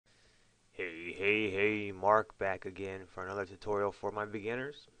Hey, Mark back again for another tutorial for my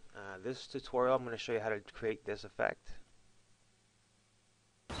beginners. This tutorial I'm going to show you how to create this effect.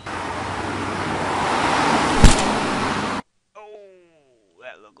 Oh,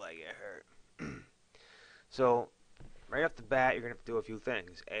 that looked like it hurt. So, right off the bat, you're going to have to do a few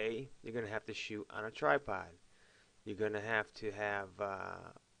things. A, you're going to have to shoot on a tripod. You're going to have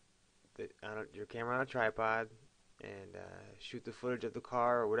your camera on a tripod and shoot the footage of the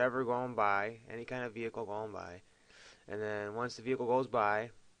car or whatever going by, any kind of vehicle going by. And then once the vehicle goes by,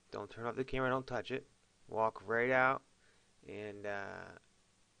 don't turn off the camera, don't touch it. Walk right out and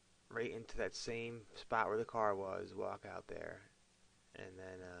right into that same spot where the car was. Walk out there and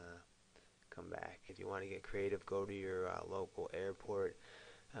then come back. If you want to get creative, go to your local airport.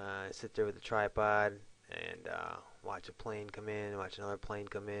 Sit there with the tripod and watch a plane come in, watch another plane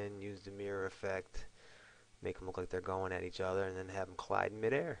come in, use the mirror effect, make them look like they're going at each other, and then have them collide in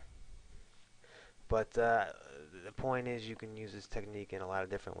midair. But the point is you can use this technique in a lot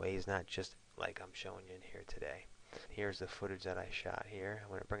of different ways, not just like I'm showing you in here today. Here's the footage that I shot here. I'm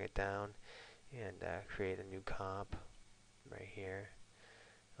going to bring it down and create a new comp right here.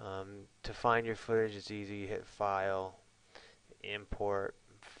 To find your footage, it's easy. You hit File, Import,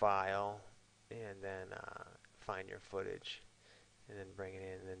 File, and then find your footage, and then bring it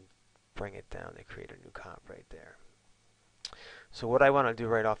in, and then bring it down to create a new comp right there. So what I want to do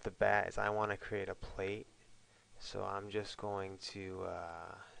right off the bat is I want to create a plate. So I'm just going to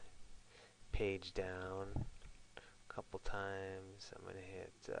page down a couple times. I'm going to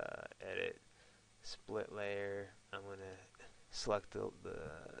hit Edit, Split Layer. I'm going to select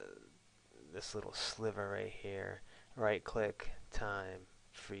this little sliver right here. Right click, Time,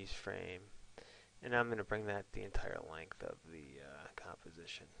 Freeze Frame. And I'm going to bring that the entire length of the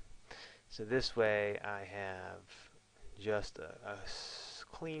composition. So this way I have just a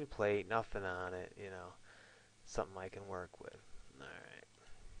clean plate, nothing on it, something I can work with. Alright.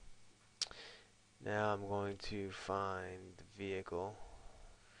 Now I'm going to find the vehicle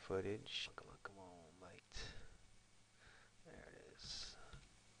footage. Come on, light. There it is.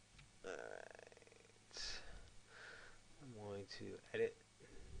 Alright. I'm going to edit,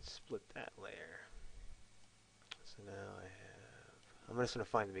 split that layer. So now I'm just going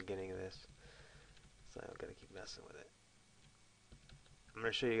to find the beginning of this. So I'm going to keep messing with it. I'm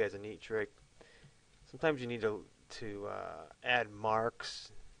going to show you guys a neat trick. Sometimes you need to add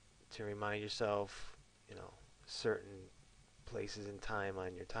marks to remind yourself, certain places in time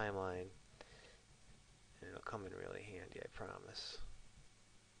on your timeline, and it'll come in really handy, I promise.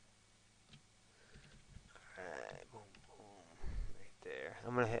 Alright, boom, boom, right there.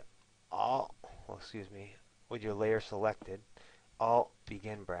 I'm going to hit Alt, with your layer selected, Alt,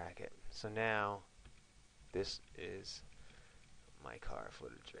 begin bracket. So now, this is my car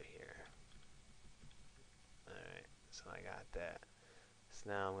footage right here. Alright, so I got that. So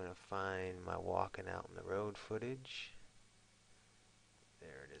now I'm going to find my walking out on the road footage.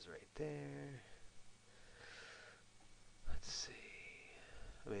 There it is right there. Let's see.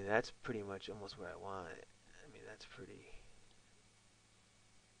 I mean, that's pretty much almost where I want it. I mean, that's pretty good.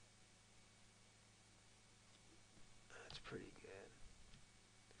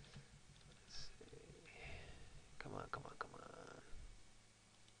 Let's see. Come on.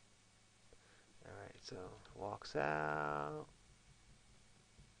 Alright, so walks out.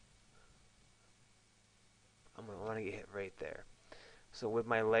 I want to get hit right there. So with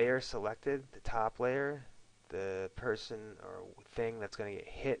my layer selected, the top layer, the person or thing that's going to get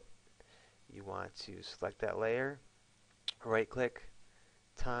hit, you want to select that layer, right click,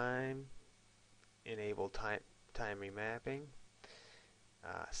 time, enable time remapping,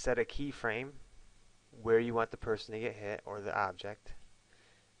 set a keyframe where you want the person to get hit or the object.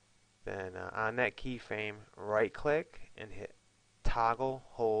 Then on that keyframe, right click and hit toggle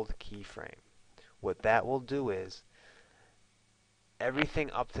hold keyframe. What that will do is everything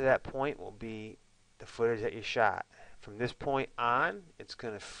up to that point will be the footage that you shot. From this point on, it's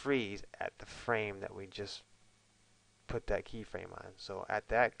going to freeze at the frame that we just put that keyframe on. So at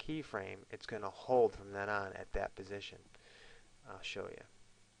that keyframe, it's going to hold from then on at that position. I'll show you.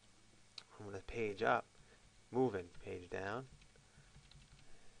 I'm going to page up, moving, page down,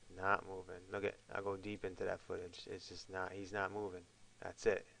 not moving. Look at, I'll go deep into that footage. It's just not, he's not moving. That's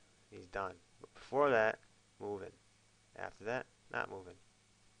it. He's done. But before that, moving. After that, not moving.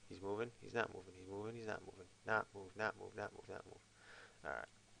 He's moving, he's not moving. He's moving, he's not moving. Not move. Alright.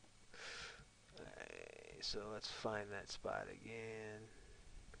 So let's find that spot again.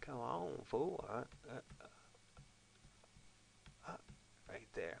 Come on, fool. Right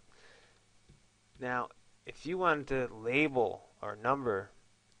there. Now, if you wanted to label or number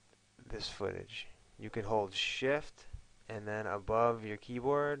this footage. You can hold shift and then above your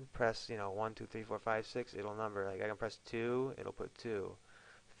keyboard press 1 2 3 4 5 6. It'll number, like I can press 2, it'll put 2,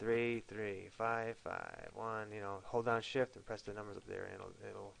 3 3 5 5 1. Hold down shift and press the numbers up there, and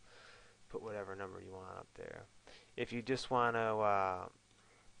it'll put whatever number you want up there. If you just want to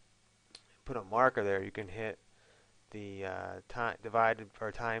put a marker there, you can hit the divided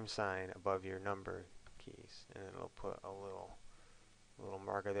or time sign above your number keys, and it'll put a little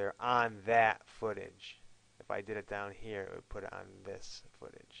marker there on that footage. If I did it down here, it would put it on this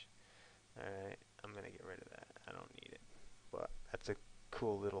footage. Alright, I'm going to get rid of that. I don't need it. But that's a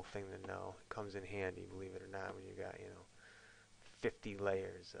cool little thing to know. It comes in handy, believe it or not, when you got, 50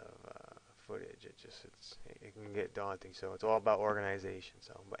 layers of footage. It can get daunting. So it's all about organization.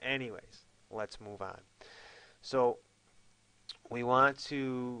 But anyways, let's move on. So we want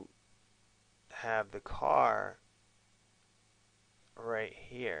to have the car right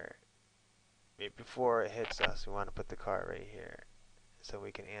here. Before it hits us, we want to put the car right here so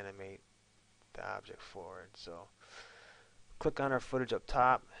we can animate the object forward. So click on our footage up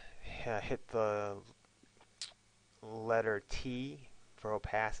top, hit the letter T for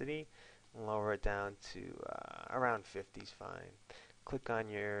opacity, and lower it down to around 50 is fine. Click on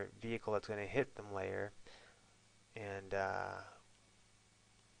your vehicle that's going to hit them layer, and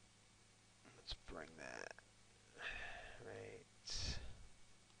let's bring that right.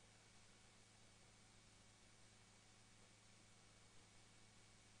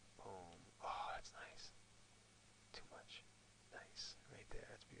 Boom. Oh, that's nice. Too much. Nice. Right there.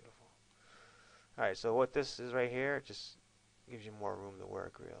 That's beautiful. Alright, so what this is right here, it just gives you more room to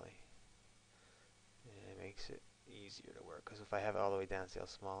work, really. And it makes it easier to work. Because if I have it all the way down, see how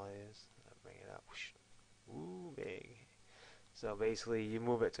small it is? I'll bring it up. Whoosh. Ooh, big. So basically, you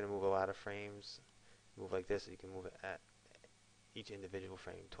move it, it's going to move a lot of frames. Move like this, so you can move it at each individual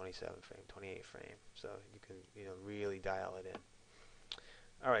frame, 27 frame, 28 frame. So you can, really dial it in.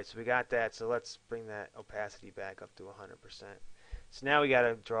 Alright, so we got that. So let's bring that opacity back up to 100%. So now we got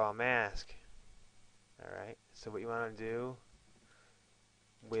to draw a mask. Alright, so what you want to do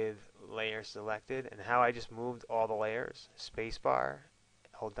with layer selected, and how I just moved all the layers, spacebar,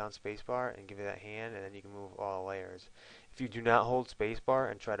 hold down spacebar and give it that hand, and then you can move all the layers. If you do not hold spacebar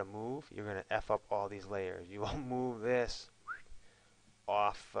and try to move, you're going to F up all these layers. You will move this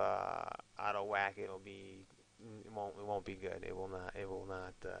off out of whack. It won't be good. It will not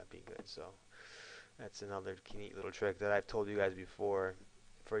be good. So that's another neat little trick that I've told you guys before,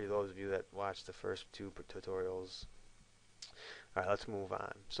 for those of you that watched the first two tutorials. Alright, let's move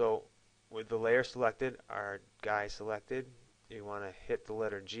on. So with the layer selected, our guy selected, you want to hit the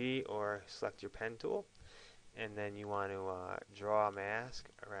letter G or select your pen tool, and then you want to draw a mask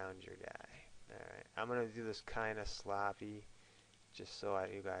around your guy. Alright, I'm going to do this kind of sloppy, just so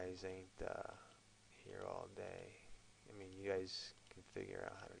you guys ain't here all day. I mean, you guys can figure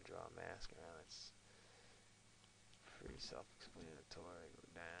out how to draw a mask around. It's pretty self-explanatory. Go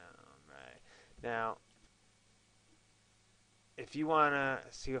down, right. Now, if you want to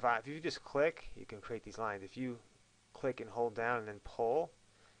see if you just click, you can create these lines. If you click and hold down and then pull,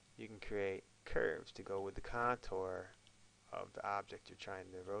 you can create curves to go with the contour of the object you're trying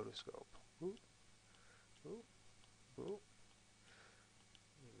to rotoscope. Whoop, whoop, whoop.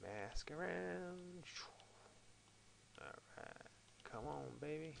 Mask around. Alright, come on,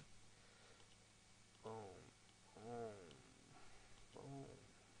 baby. Boom, boom, boom,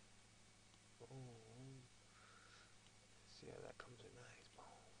 boom. See how that comes in nice. Boom,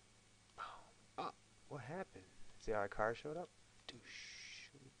 boom. Oh, what happened? See how our car showed up?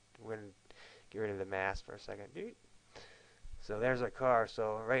 We're going to get rid of the mask for a second. So there's our car.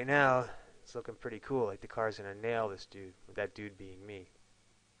 So right now, it's looking pretty cool. Like the car's going to nail this dude, with that dude being me.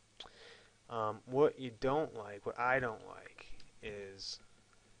 What you don't like, what I don't like, is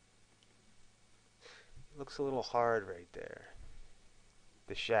it looks a little hard right there.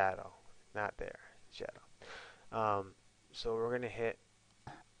 The shadow, not there, shadow. So we're going to hit,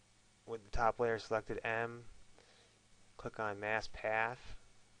 with the top layer selected, M, click on Mask Path.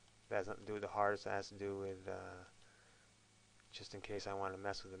 That has nothing to do with the hardest, that has to do with, just in case I want to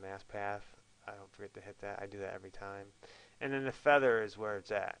mess with the mask path, I don't forget to hit that. I do that every time. And then the feather is where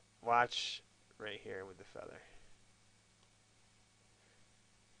it's at. Watch right here with the feather.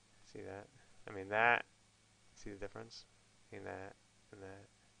 See that? I mean that, see the difference between that and that?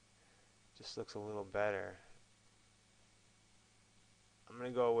 Just looks a little better. I'm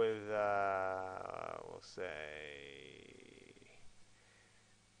going to go with, we'll say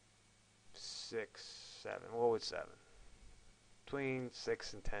 6, 7. We'll go with 7. Between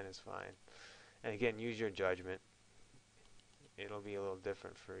 6 and 10 is fine. And again, use your judgment. it'll be a little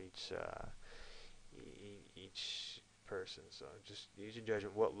different for each person. So just use your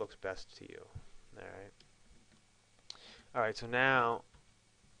judgment. What looks best to you? All right. All right. So now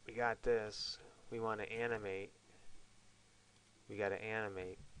we got this. We want to animate. We got to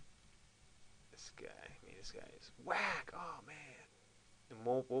animate this guy. I mean, this guy is whack. Oh man. And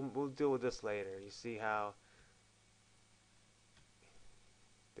we'll deal with this later. You see how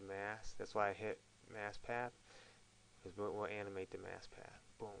the mask. That's why I hit mask path. Because we'll animate the mask path.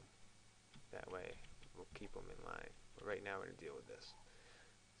 Boom. That way we'll keep them in line. But right now we're going to deal with this.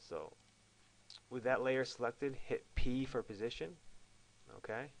 So with that layer selected, hit P for position.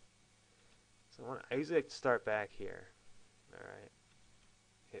 Okay. So I usually like to start back here. Alright.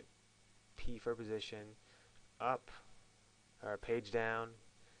 Hit P for position. Up. Or page down.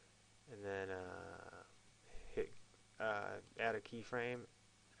 And then hit add a keyframe.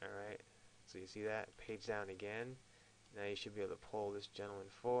 Alright. So you see that? Page down again. Now you should be able to pull this gentleman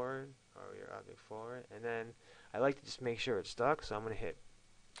forward, or your object forward. And then I like to just make sure it's stuck, so I'm going to hit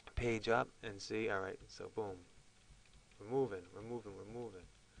page up and see. Alright, so boom. We're moving.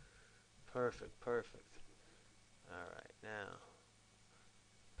 Perfect, perfect. Alright, now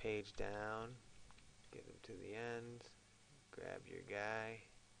page down. Get him to the end. Grab your guy.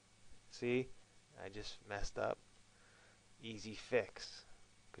 See? I just messed up. Easy fix.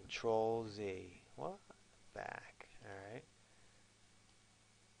 Control Z. What? Back. Alright.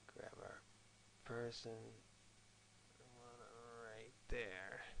 Grab our person. Right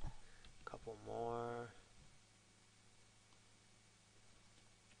there. Couple more.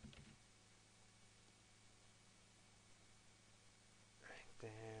 Right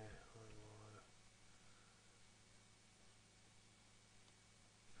there. One more.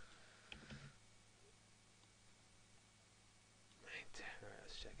 Right there. Alright,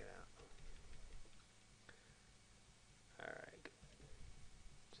 let's check it out. Alright.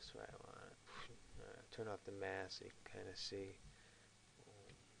 Just what I want. Turn off the mask so you can kind of see.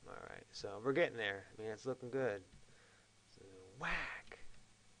 Alright, so we're getting there. I mean, it's looking good. So, whack!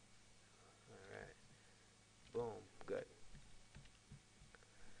 Alright. Boom. Good.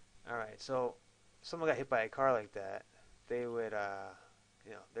 Alright, so if someone got hit by a car like that, they would,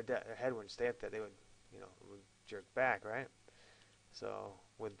 you know, their head wouldn't stay up there. They would, you know, would jerk back, right? So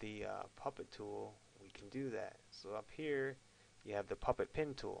with the puppet tool, we can do that. So up here, you have the puppet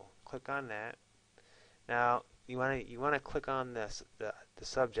pin tool. Click on that. Now you want to click on this the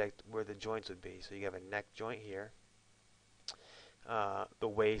subject where the joints would be. So you have a neck joint here, the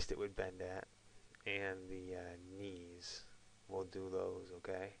waist it would bend at, and the knees. We'll do those,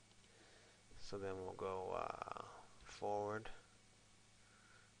 okay? So then we'll go forward,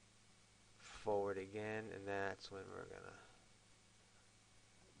 forward again, and that's when we're gonna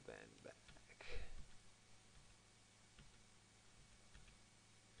bend back.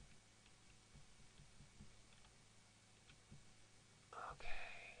 Okay,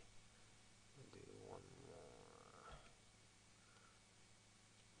 we'll do one more.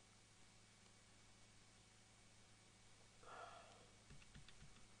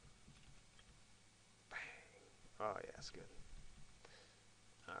 Bang. Oh yeah, that's good.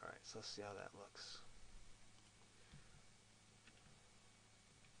 Alright, so let's see how that looks.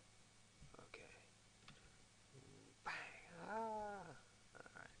 Okay. Bang. Ah.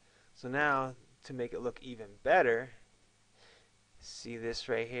 Alright. So now, to make it look even better, see this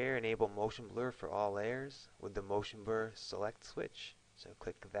right here, enable motion blur for all layers with the motion blur select switch. So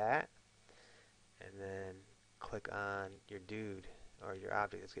click that, and then click on your dude or your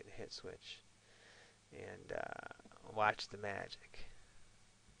object that's getting hit switch, and watch the magic.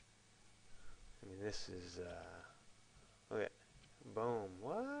 I mean, this is look at, boom.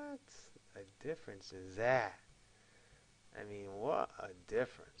 What a difference is that? I mean, what a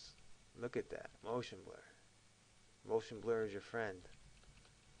difference. Look at that motion blur. Motion blur is your friend.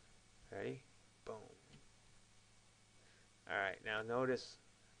 Ready? Boom. Alright, now notice,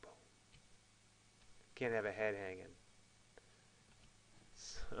 boom. Can't have a head hanging.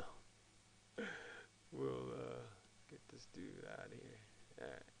 So, we'll get this dude out of here.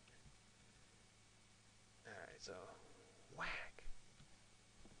 Alright. Alright, so, whack.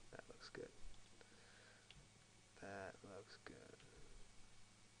 That looks good. That looks good.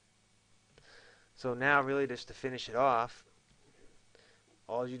 So now really just to finish it off,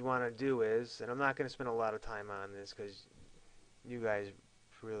 all you'd want to do is, and I'm not going to spend a lot of time on this because you guys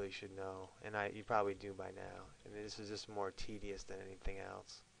really should know, and you probably do by now, and this is just more tedious than anything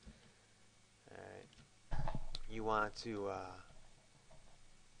else. Alright, you want to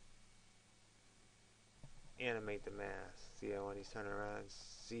animate the mask. See how when he's turning around,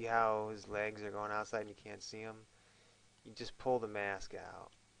 see how his legs are going outside and you can't see him? you just pull the mask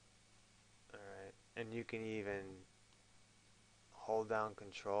out. Alright, and you can even hold down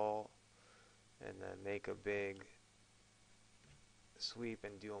control and then make a big sweep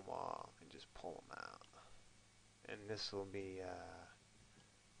and do them all and just pull them out. And this will be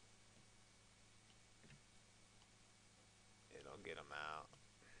it'll get them out.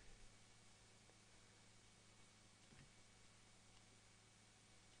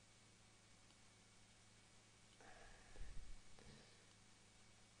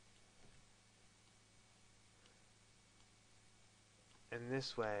 And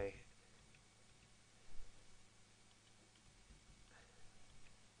this way,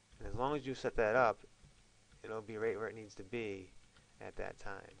 and as long as you set that up, it'll be right where it needs to be at that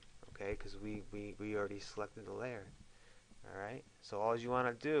time. Okay, because we already selected the layer. Alright, so all you want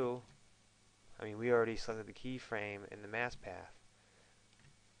to do, I mean, we already selected the keyframe in the mask path.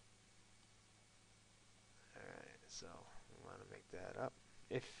 Alright, so we want to make that up.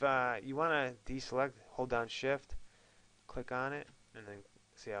 If you want to deselect, hold down shift, click on it, and then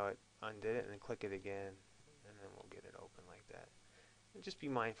see how it undid it, and then click it again, and then we'll get it open like that. And just be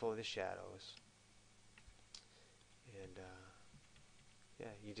mindful of the shadows. And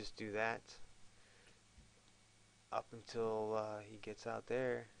yeah, you just do that up until he gets out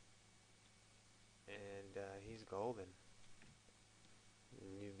there, and he's golden.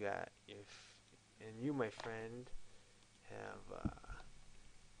 And you got and you, my friend, have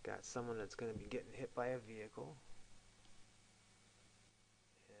got someone that's going to be getting hit by a vehicle,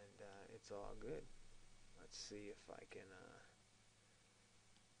 and it's all good. Let's see if I can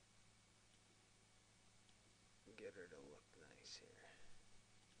get her to look nice here.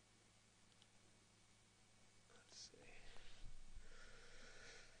 Let's see.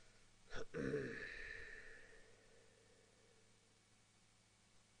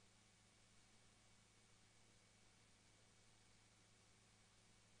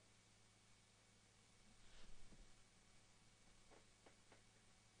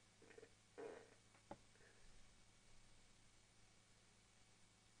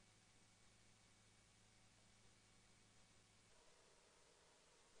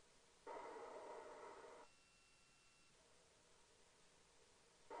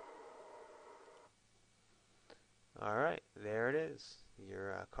 Alright, there it is.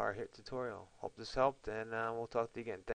 Your car hit tutorial. Hope this helped, and we'll talk to you again.